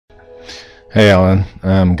Hey Alan,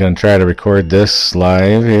 I'm going to try to record this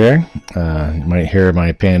live here. You might hear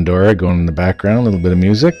my Pandora going in the background, a little bit of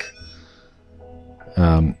music.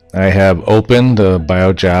 I have opened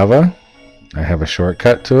BioJava. I have a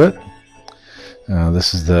shortcut to it.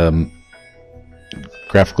 This is the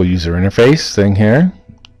graphical user interface thing here.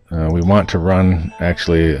 We want to run,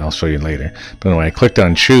 actually I'll show you later. But anyway, I clicked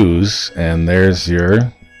on choose and there's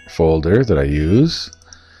your folder that I use.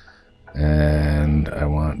 And I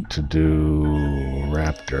want to do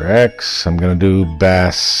Raptor X. I'm going to do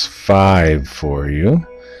BAS5 for you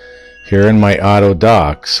here in my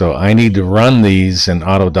AutoDock. So I need to run these in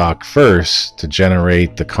AutoDock first to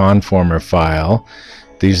generate the conformer file.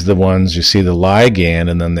 These are the ones you see the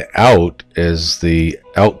ligand, and then the out is the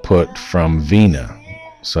output from Vina.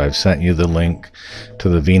 So I've sent you the link to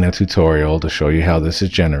the Vina tutorial to show you how this is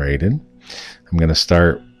generated. I'm going to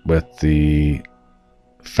start with the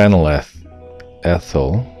phenylalanine.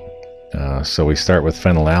 So we start with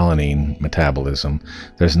phenylalanine metabolism.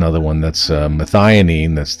 There's another one that's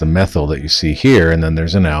methionine, that's the methyl that you see here, and then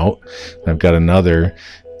there's an out. I've got another,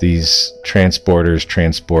 these transporters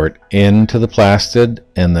transport into the plastid,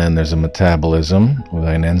 and then there's a metabolism with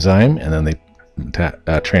an enzyme, and then they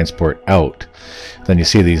transport out. Then you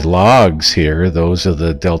see these logs here. Those are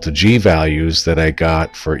the delta G values that I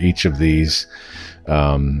got for each of these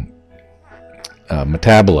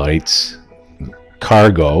metabolites.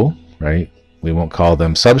 Cargo, right? We won't call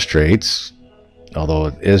them substrates, although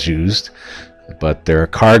it is used, but they're a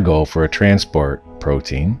cargo for a transport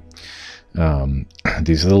protein.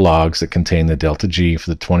 These are the logs that contain the delta G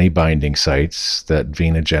for the 20 binding sites that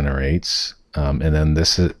Vina generates. And then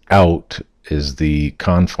this is out is the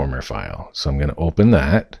conformer file. So I'm going to open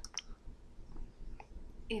that.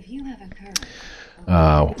 If you have a curve, you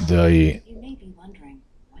may be wondering,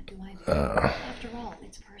 what do I do? After all,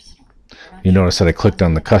 it's personal. You notice that I clicked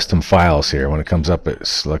on the custom files here. When it comes up, it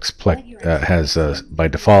selects has by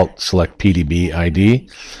default select PDB ID.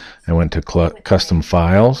 I went to custom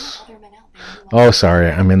files. Oh, sorry,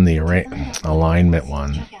 I'm in the alignment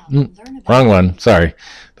one. Wrong one. Sorry,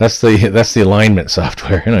 that's the alignment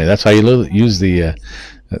software. Anyway, that's how you use the.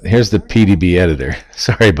 Here's the PDB editor.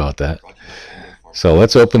 Sorry about that. So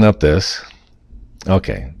let's open up this.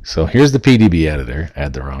 Okay, so here's the PDB editor. I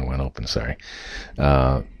had the wrong one open, sorry.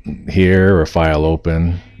 Here, or file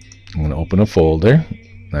open. I'm going to open a folder.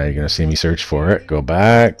 Now you're going to see me search for it. Go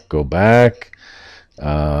back.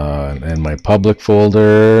 And my public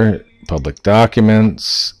folder, public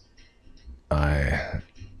documents. Oh,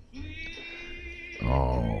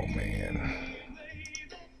 man.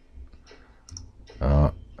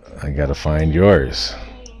 I got to find yours.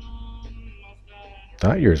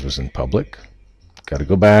 Thought yours was in public. Got to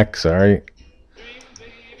go back, sorry.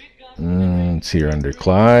 It's here under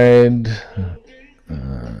Clyde.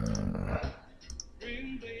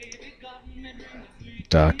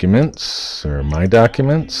 Documents, or my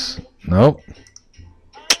documents. Nope.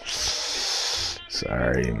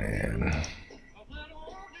 Sorry, man.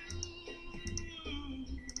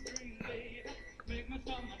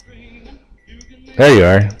 There you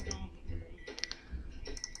are.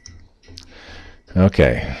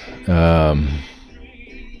 Okay.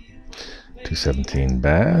 217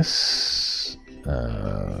 BAS,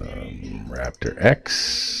 Raptor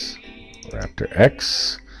X,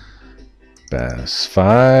 BAS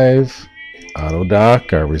 5,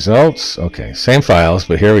 AutoDock, our results. Okay, same files,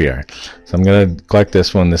 but here we are. So I'm going to collect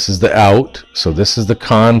this one. This is the out. So this is the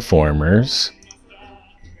conformers,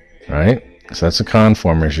 right? So that's the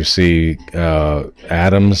conformers. You see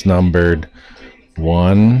atoms numbered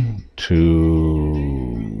 1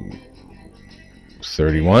 to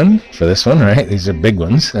 31 for this one, right? These are big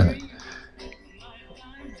ones.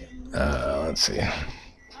 Let's see.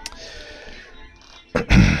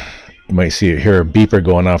 You might hear a beeper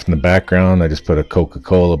going off in the background. I just put a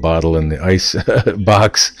Coca-Cola bottle in the ice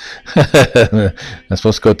box. I'm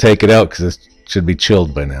supposed to go take it out because it should be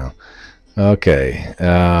chilled by now. Okay.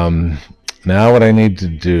 Now what I need to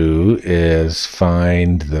do is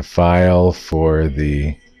find the file for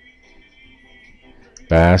the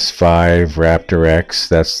BAS5 Raptor X.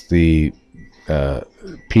 That's the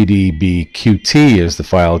pdbqt is the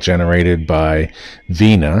file generated by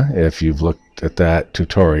Vina, if you've looked at that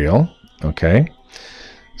tutorial. Okay,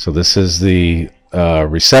 so this is the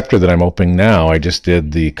receptor that I'm opening now. I just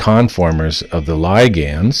did the conformers of the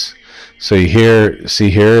ligands. So you see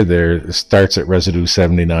here, it starts at residue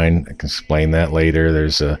 79. I can explain that later.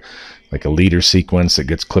 There's like a leader sequence that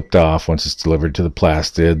gets clipped off once it's delivered to the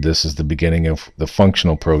plastid. This is the beginning of the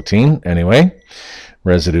functional protein. Anyway,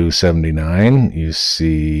 residue 79, you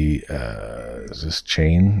see, is this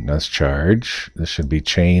chain? That's charge. This should be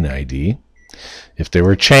chain ID. If there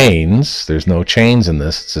were chains, there's no chains in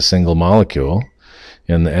this. It's a single molecule.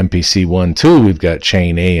 In the MPC-1,2, we've got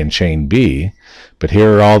chain A and chain B. But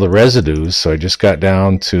here are all the residues. So I just got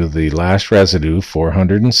down to the last residue,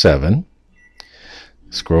 407.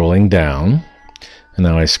 Scrolling down. And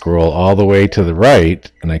now I scroll all the way to the right,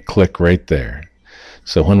 and I click right there.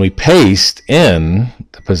 So when we paste in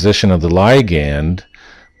the position of the ligand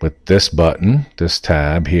with this button, this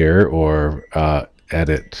tab here, or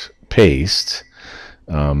edit paste,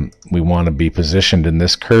 we want to be positioned in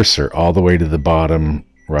this cursor all the way to the bottom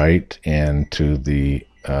right and to the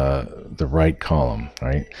right column,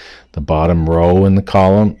 right? The bottom row in the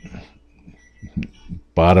column,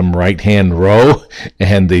 bottom right hand row,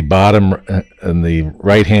 and the bottom in the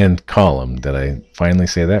right hand column. Did I finally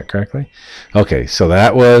say that correctly? Okay, so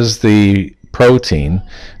that was the protein.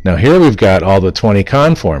 Now here we've got all the 20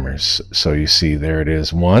 conformers. So you see there it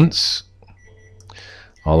is once,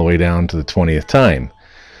 all the way down to the 20th time.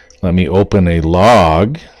 Let me open a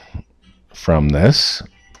log from this.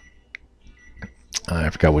 I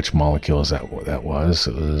forgot which molecules that was.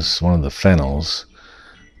 It was one of the phenols.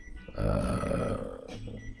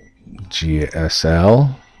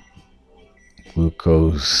 GSL,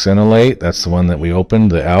 glucosinolate, that's the one that we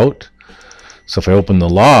opened, the out. So if I open the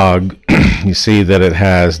log, you see that it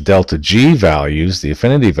has delta G values, the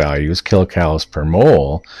affinity values, kilocalories per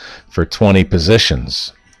mole for 20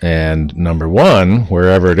 positions. And number one,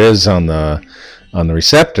 wherever it is on the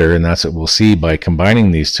receptor, and that's what we'll see by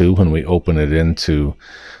combining these two when we open it into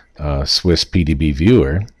Swiss PDB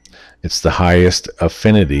viewer, it's the highest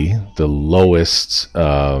affinity, the lowest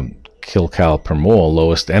kilcal per mole,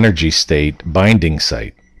 lowest energy state binding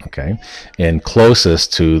site, okay, and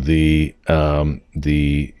closest to the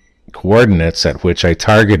coordinates at which I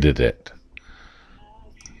targeted it.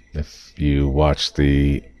 If you watch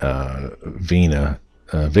the Vina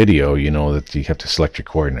video, you know that you have to select your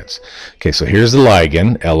coordinates. Okay, so here's the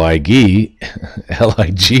ligand, LIG,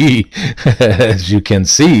 as you can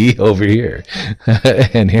see over here.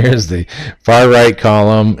 And here's the far right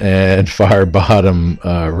column and far bottom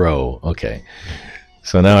row. Okay,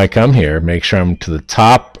 so now I come here, make sure I'm to the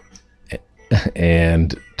top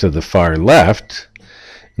and to the far left,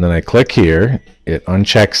 and then I click here. It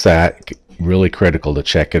unchecks that. Really critical to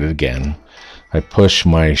check it again. I push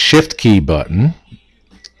my shift key button,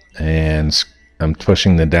 and I'm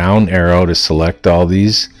pushing the down arrow to select all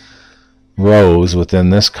these rows within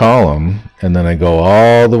this column, and then I go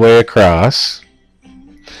all the way across.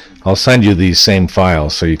 I'll send you these same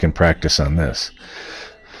files so you can practice on this.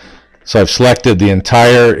 So I've selected the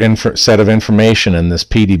entire set of information in this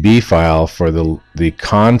PDB file for the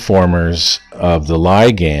conformers of the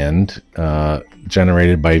ligand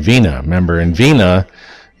generated by Vina. Remember, in Vina,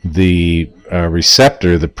 the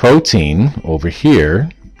receptor, the protein over here,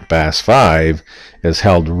 BAS5, is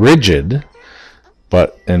held rigid,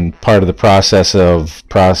 but in part of the process of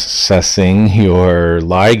processing your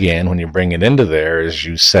ligand, when you bring it into there, is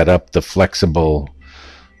you set up the flexible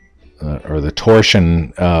or the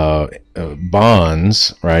torsion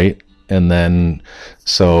bonds, right? And then,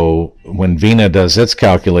 so when Vina does its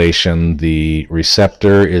calculation, the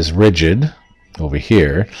receptor is rigid over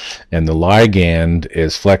here, and the ligand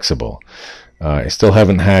is flexible. I still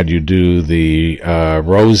haven't had you do the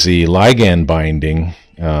rosy ligand binding.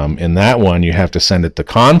 In that one, you have to send it the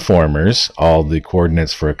conformers, all the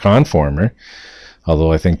coordinates for a conformer,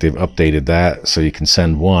 although I think they've updated that so you can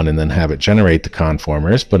send one and then have it generate the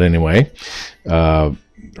conformers. But anyway,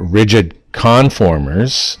 rigid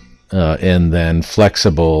conformers, and then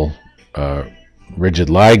flexible rigid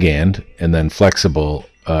ligand, and then flexible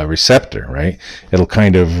receptor, right? It'll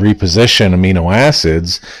kind of reposition amino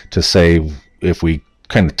acids to say, if we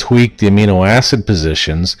kind of tweak the amino acid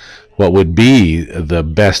positions, what would be the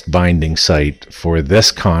best binding site for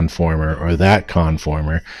this conformer or that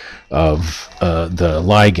conformer of the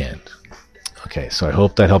ligand. Okay, so I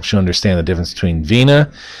hope that helps you understand the difference between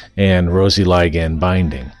Vina and rosy ligand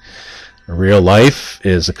binding. Real life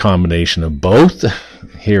is a combination of both,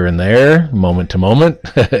 here and there, moment to moment,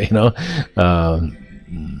 you know,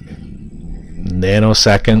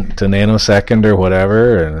 nanosecond to nanosecond or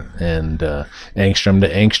whatever, and angstrom to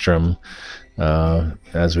angstrom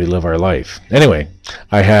as we live our life. Anyway,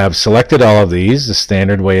 I have selected all of these, the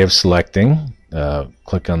standard way of selecting.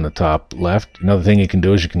 Click on the top left. Another thing you can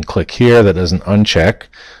do is you can click here. That doesn't uncheck.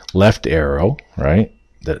 Left arrow, right?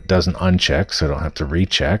 That doesn't uncheck, so I don't have to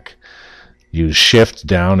recheck. Use shift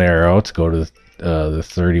down arrow to go to the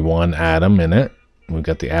 31 atom in it. We've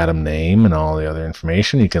got the atom name and all the other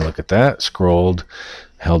information. You can look at that. Scrolled,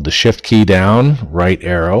 held the shift key down, right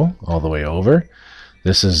arrow all the way over.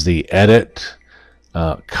 This is the edit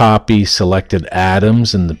copy selected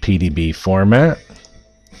atoms in the PDB format,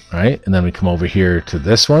 right? And then we come over here to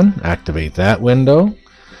this one, activate that window.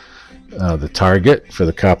 The target for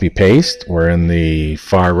the copy paste, we're in the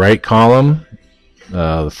far right column,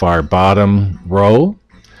 the far bottom row.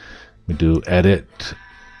 We do edit,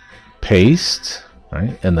 paste,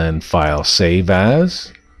 right? And then file save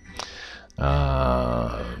as.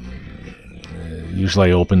 Usually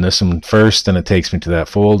I open this one first and it takes me to that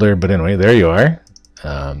folder, but anyway, there you are.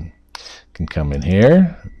 Can come in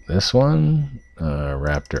here, this one,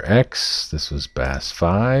 Raptor X, this was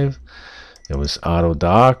BAS5, it was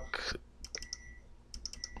AutoDock,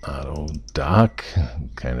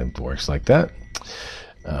 kind of works like that.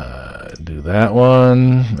 Do that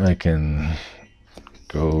one. I can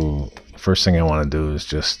go, first thing I want to do is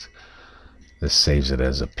just, this saves it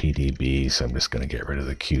as a PDB, so I'm just going to get rid of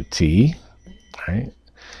the QT, right?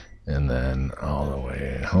 And then all the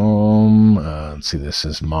way home, let's see, this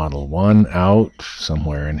is model 1 out,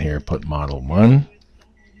 somewhere in here put model 1.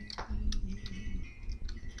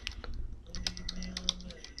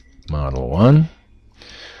 Model 1.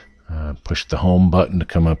 Push the home button to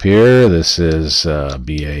come up here. This is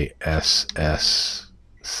BASS6,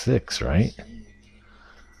 right?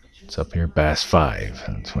 It's up here, BAS5.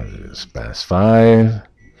 That's what it is, BAS5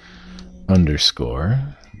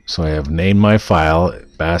 underscore. So I have named my file.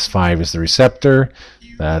 BAS5 is the receptor.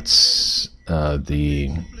 That's the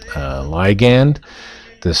ligand.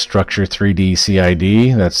 The structure 3D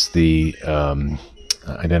CID, that's the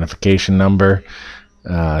identification number.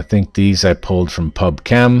 I think these I pulled from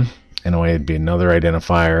PubChem. Anyway, it'd be another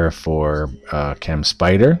identifier for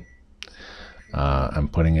ChemSpider. I'm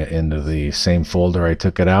putting it into the same folder I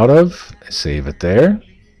took it out of. I save it there.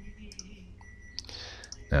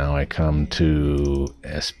 Now I come to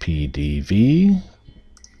SPDV,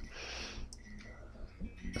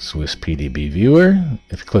 Swiss PDB Viewer.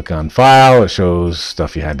 If you click on File, it shows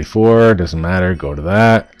stuff you had before. Doesn't matter, go to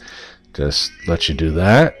that. Just lets you do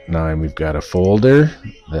that. Now we've got a folder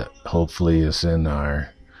that hopefully is in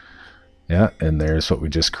our, yeah, and there's what we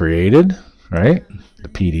just created, right? The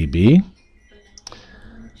PDB.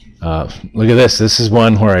 Look at this. This is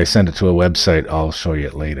one where I sent it to a website. I'll show you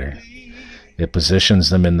it later. It positions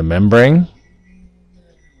them in the membrane,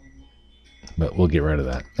 but we'll get rid of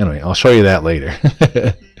that. Anyway, I'll show you that later.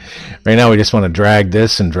 Right now we just want to drag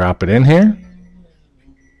this and drop it in here.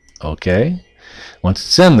 Okay. Once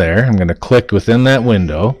it's in there, I'm going to click within that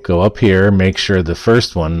window, go up here, make sure the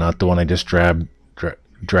first one, not the one I just dragged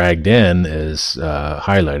in, is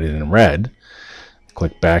highlighted in red.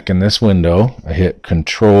 Click back in this window. I hit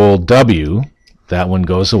Control W. That one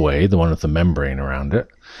goes away, the one with the membrane around it.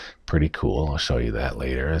 Pretty cool. I'll show you that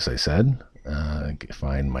later, as I said.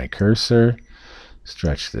 Find my cursor.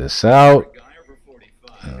 Stretch this out.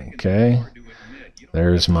 Okay.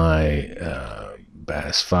 There's my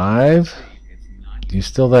BAS5. Do you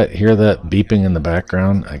still hear that beeping in the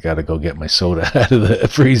background? I gotta go get my soda out of the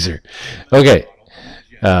freezer. Okay.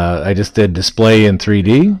 I just did display in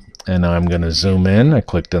 3D. And now I'm going to zoom in. I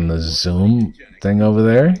clicked on the zoom thing over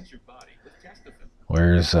there.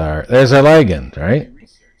 There's our ligand, right?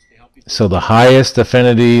 So the highest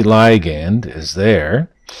affinity ligand is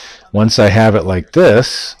there. Once I have it like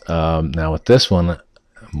this, now with this one,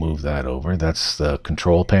 move that over. That's the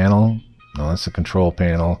control panel. No, that's the control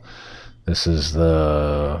panel. This is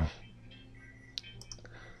the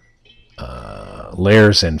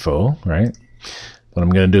layers info, right? What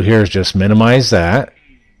I'm going to do here is just minimize that.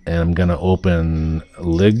 And I'm going to open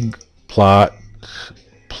ligplot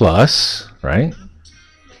plus, right?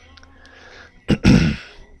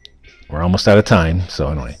 We're almost out of time, so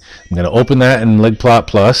anyway. I'm going to open that in ligplot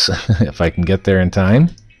plus, if I can get there in time.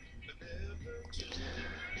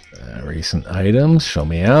 Recent items, show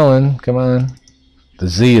me Alan, come on. The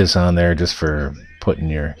Z is on there just for putting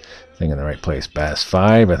your thing in the right place.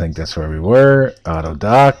 BAS5, I think that's where we were.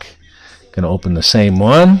 AutoDock. Going to open the same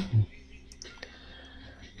one.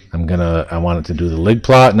 I want it to do the lig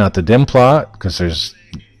plot, not the dim plot, because there's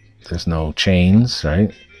no chains,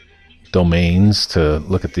 right? Domains to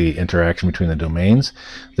look at the interaction between the domains.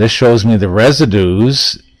 This shows me the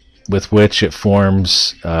residues with which it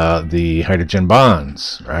forms the hydrogen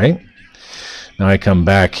bonds, right? Now I come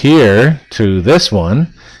back here to this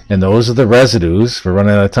one, and those are the residues. We're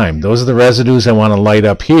running out of time. Those are the residues I want to light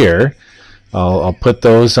up here. I'll put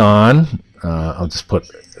those on. I'll just put...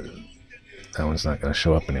 That one's not going to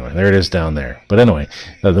show up anyway. There it is down there. But anyway,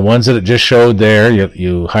 the ones that it just showed there,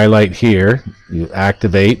 you highlight here. You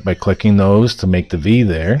activate by clicking those to make the V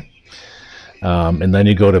there. And then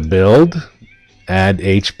you go to Build, Add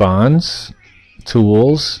H bonds,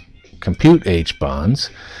 Tools, Compute H bonds.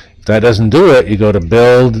 If that doesn't do it, you go to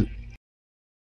Build,